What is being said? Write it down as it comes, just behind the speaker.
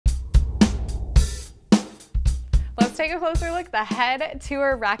take a closer look. The Head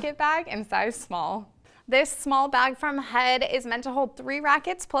Tour Racket Bag in size small. This small bag from Head is meant to hold 3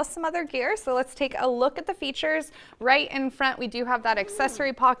 rackets plus some other gear. So let's take a look at the features. Right in front, we do have that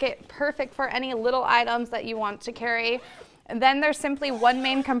accessory pocket, perfect for any little items that you want to carry. And then there's simply one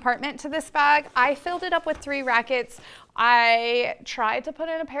main compartment to this bag. I filled it up with 3 rackets. I tried to put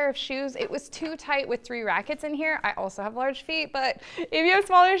in a pair of shoes. It was too tight with 3 rackets in here. I also have large feet, but if you have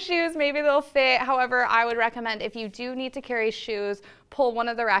smaller shoes, maybe they'll fit. However, I would recommend if you do need to carry shoes, pull one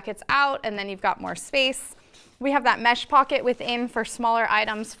of the rackets out and then you've got more space. We have that mesh pocket within for smaller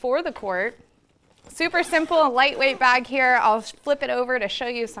items for the court. Super simple, lightweight bag here. I'll flip it over to show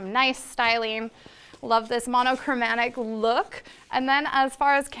you some nice styling. Love this monochromatic look. And then as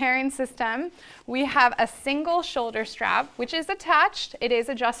far as carrying system, we have a single shoulder strap, which is attached. It is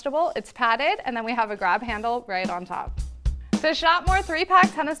adjustable, it's padded, and then we have a grab handle right on top. To shop more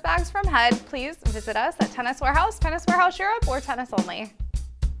 3-pack tennis bags from Head, please visit us at Tennis Warehouse, Tennis Warehouse Europe, or Tennis Only.